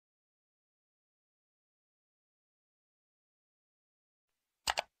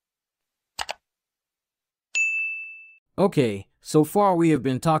Okay, so far we have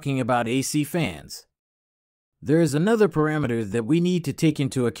been talking about AC fans. There is another parameter that we need to take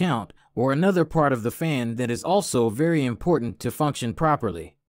into account, or another part of the fan that is also very important to function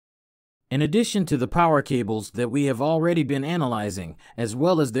properly. In addition to the power cables that we have already been analyzing, as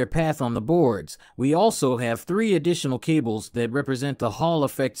well as their path on the boards, we also have 3 additional cables that represent the Hall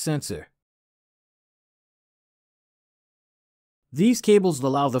effect sensor. These cables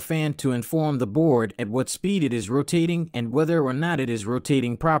allow the fan to inform the board at what speed it is rotating and whether or not it is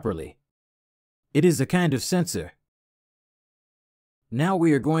rotating properly. It is a kind of sensor. Now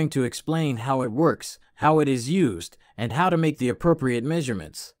we are going to explain how it works, how it is used, and how to make the appropriate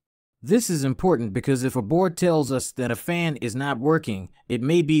measurements. This is important because if a board tells us that a fan is not working, it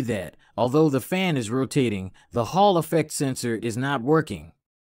may be that, although the fan is rotating, the Hall effect sensor is not working.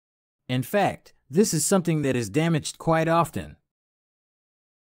 In fact, this is something that is damaged quite often.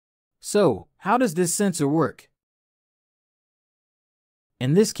 So, how does this sensor work?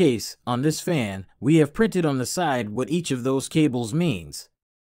 In this case, on this fan, we have printed on the side what each of those cables means.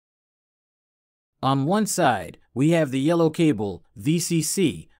 On one side, we have the yellow cable,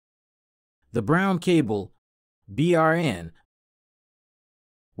 VCC, the brown cable, BRN,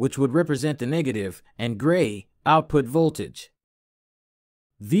 which would represent the negative, and gray, output voltage.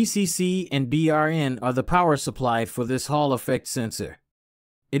 VCC and BRN are the power supplied for this Hall effect sensor.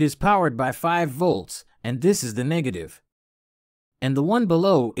 It is powered by 5 volts, and this is the negative. And the one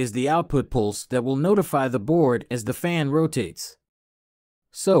below is the output pulse that will notify the board as the fan rotates.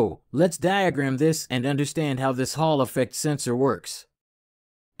 So, let's diagram this and understand how this Hall effect sensor works.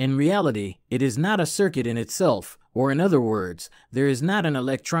 In reality, it is not a circuit in itself, or in other words, there is not an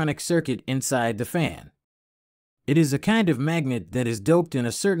electronic circuit inside the fan. It is a kind of magnet that is doped in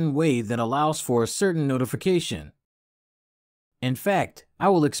a certain way that allows for a certain notification. In fact, I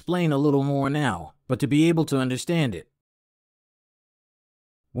will explain a little more now, but to be able to understand it.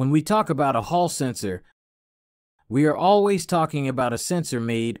 When we talk about a Hall sensor, we are always talking about a sensor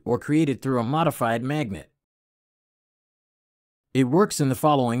made or created through a modified magnet. It works in the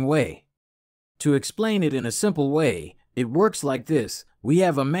following way. To explain it in a simple way, it works like this. We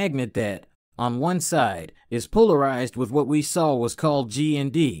have a magnet that, on one side, is polarized with what we saw was called G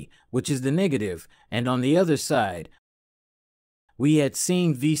and D, which is the negative, and on the other side, we had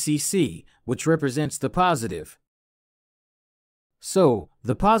seen VCC, which represents the positive. So,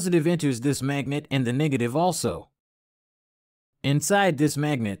 the positive enters this magnet and the negative also. Inside this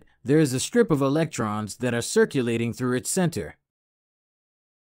magnet, there is a strip of electrons that are circulating through its center.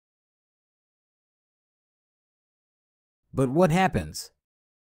 But what happens?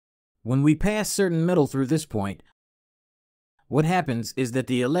 When we pass certain metal through this point, what happens is that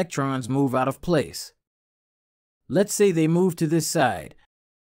the electrons move out of place. Let's say they move to this side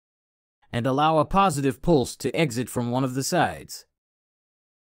and allow a positive pulse to exit from one of the sides.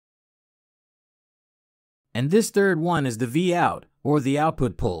 And this third one is the V out, or the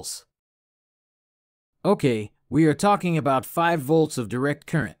output pulse. Okay, we are talking about 5 volts of direct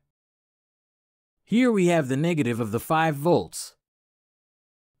current. Here we have the negative of the 5 volts.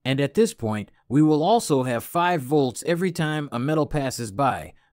 And at this point, we will also have 5 volts every time a metal passes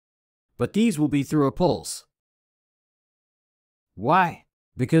by, but these will be through a pulse. Why?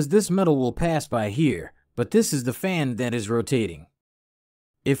 Because this metal will pass by here, but this is the fan that is rotating.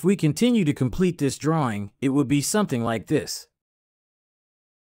 If we continue to complete this drawing, it would be something like this.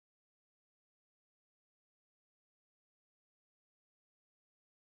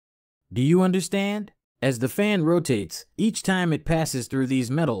 Do you understand? As the fan rotates, each time it passes through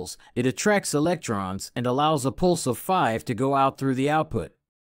these metals, it attracts electrons and allows a pulse of 5 to go out through the output.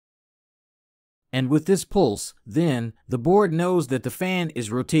 And with this pulse, then, the board knows that the fan is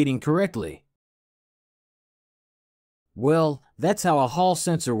rotating correctly. Well, that's how a Hall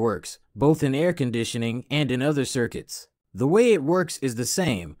sensor works, both in air conditioning and in other circuits. The way it works is the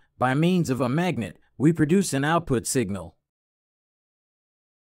same. By means of a magnet, we produce an output signal.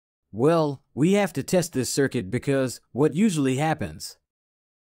 Well, we have to test this circuit because what usually happens?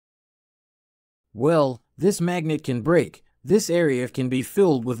 Well, this magnet can break. This area can be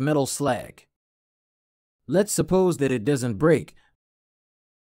filled with metal slag. Let's suppose that it doesn't break,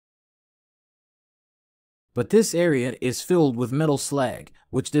 but this area is filled with metal slag,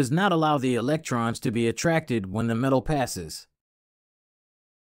 which does not allow the electrons to be attracted when the metal passes.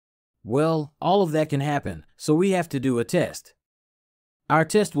 Well, all of that can happen, so we have to do a test. Our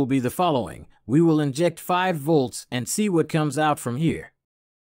test will be the following. We will inject 5 volts and see what comes out from here.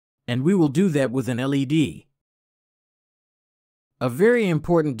 And we will do that with an LED. A very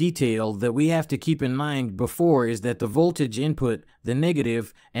important detail that we have to keep in mind before is that the voltage input, the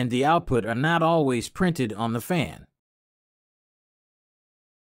negative, and the output are not always printed on the fan.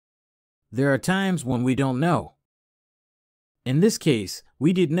 There are times when we don't know. In this case,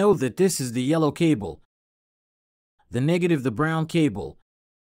 we did know that this is the yellow cable, the negative the brown cable,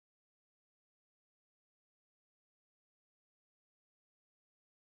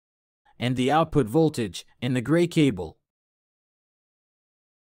 and the output voltage in the gray cable.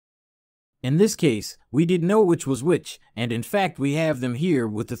 In this case, we did know which was which, and in fact we have them here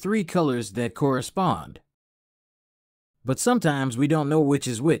with the three colors that correspond. But sometimes we don't know which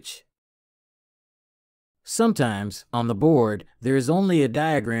is which. Sometimes, on the board, there is only a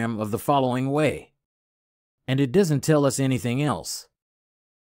diagram of the following way, and it doesn't tell us anything else.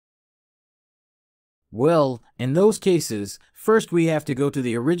 Well, in those cases, first we have to go to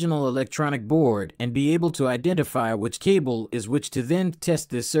the original electronic board and be able to identify which cable is which to then test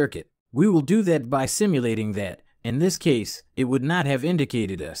this circuit. We will do that by simulating that. In this case, it would not have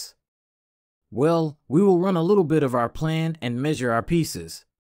indicated us. Well, we will run a little bit of our plan and measure our pieces.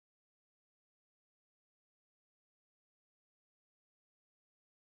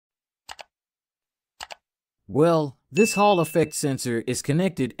 Well, this Hall effect sensor is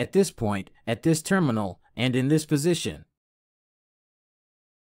connected at this point, at this terminal, and in this position.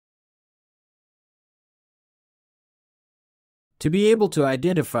 To be able to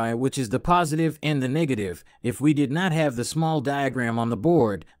identify which is the positive and the negative, if we did not have the small diagram on the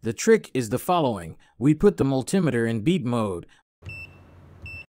board, the trick is the following. We put the multimeter in beep mode,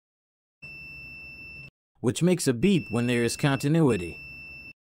 which makes a beep when there is continuity.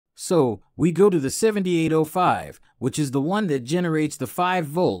 So, we go to the 7805, which is the one that generates the 5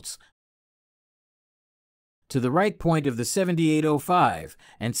 volts, to the right point of the 7805,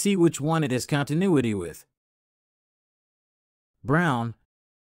 and see which one it has continuity with. Brown.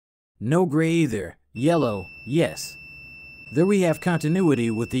 No gray either. Yellow. Yes. There we have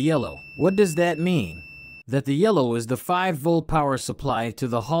continuity with the yellow. What does that mean? That the yellow is the 5-volt power supply to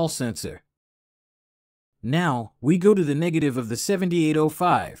the Hall sensor. Now, we go to the negative of the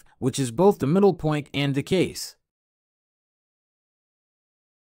 7805, which is both the middle point and the case.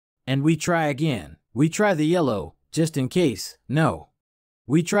 And we try again. We try the yellow, just in case. No.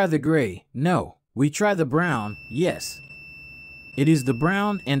 We try the gray. No. We try the brown. Yes. It is the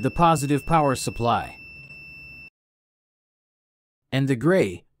brown and the positive power supply. And the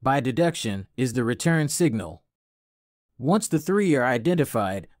gray, by deduction, is the return signal. Once the three are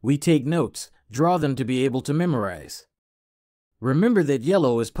identified, we take notes, draw them to be able to memorize. Remember that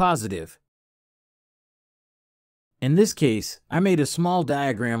yellow is positive. In this case, I made a small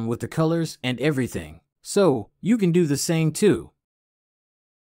diagram with the colors and everything. So, you can do the same too.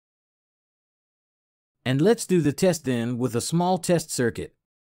 And let's do the test then with a small test circuit.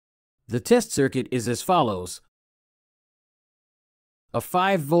 The test circuit is as follows. A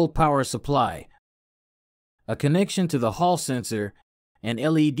 5-volt power supply, a connection to the Hall sensor, an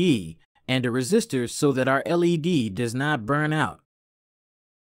LED, and a resistor so that our LED does not burn out.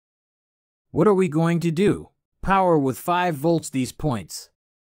 What are we going to do? Power with 5 volts these points.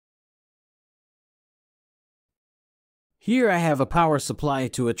 Here I have a power supply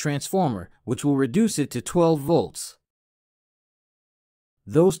to a transformer, which will reduce it to 12 volts.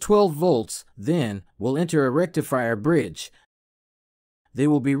 Those 12 volts, then, will enter a rectifier bridge. They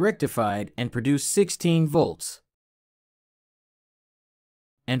will be rectified and produce 16 volts.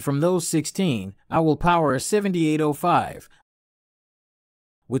 And from those 16, I will power a 7805,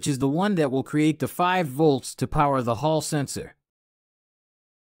 which is the one that will create the 5 volts to power the Hall sensor.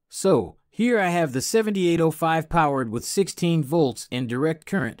 So, here I have the 7805 powered with 16 volts in direct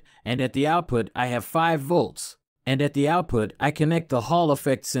current, and at the output I have 5 volts. And at the output I connect the Hall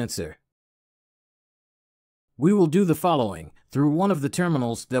effect sensor. We will do the following. Through one of the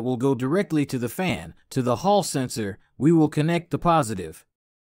terminals that will go directly to the fan, to the Hall sensor, we will connect the positive.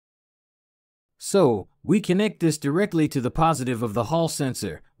 So, we connect this directly to the positive of the Hall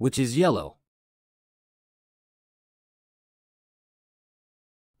sensor, which is yellow.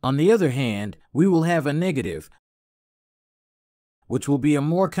 On the other hand, we will have a negative, which will be a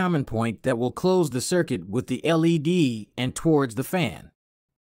more common point that will close the circuit with the LED and towards the fan.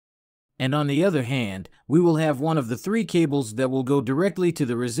 And on the other hand, we will have one of the 3 cables that will go directly to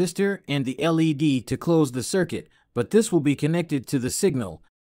the resistor and the LED to close the circuit, but this will be connected to the signal,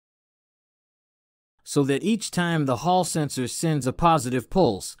 so that each time the Hall sensor sends a positive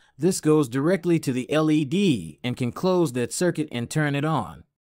pulse, this goes directly to the LED and can close that circuit and turn it on.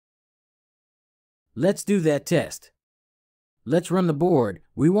 Let's do that test. Let's run the board.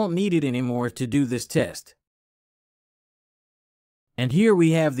 We won't need it anymore to do this test. And here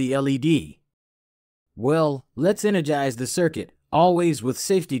we have the LED. Well, let's energize the circuit, always with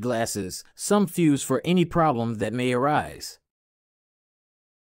safety glasses, some fuse for any problem that may arise.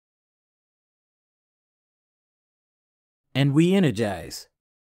 and we energize.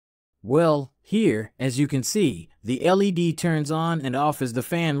 Well, here, as you can see, the LED turns on and off as the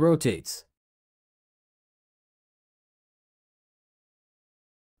fan rotates.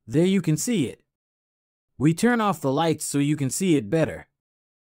 There you can see it. We turn off the lights so you can see it better.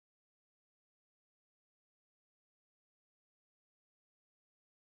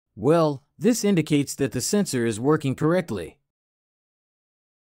 Well, this indicates that the sensor is working correctly.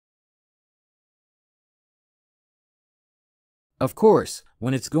 Of course,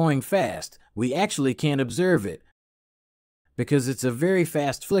 when it's going fast, we actually can't observe it because it's a very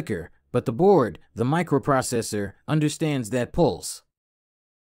fast flicker, but the board, the microprocessor, understands that pulse.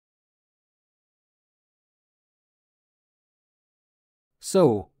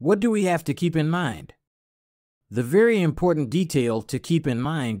 So, what do we have to keep in mind? The very important detail to keep in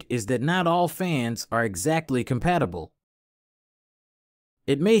mind is that not all fans are exactly compatible.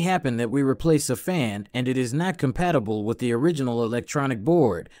 It may happen that we replace a fan and it is not compatible with the original electronic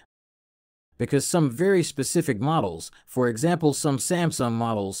board because some very specific models, for example some Samsung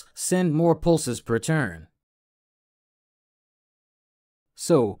models, send more pulses per turn.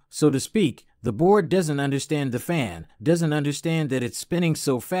 So to speak, the board doesn't understand the fan, doesn't understand that it's spinning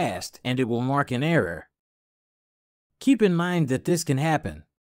so fast, and it will mark an error. Keep in mind that this can happen.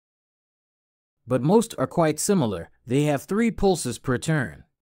 But most are quite similar. They have 3 pulses per turn.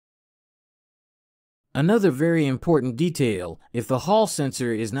 Another very important detail, if the Hall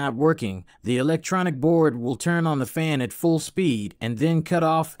sensor is not working, the electronic board will turn on the fan at full speed and then cut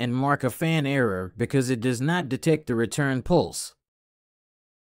off and mark a fan error because it does not detect the return pulse.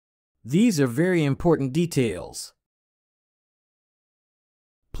 These are very important details.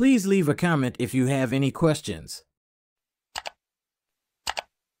 Please leave a comment if you have any questions.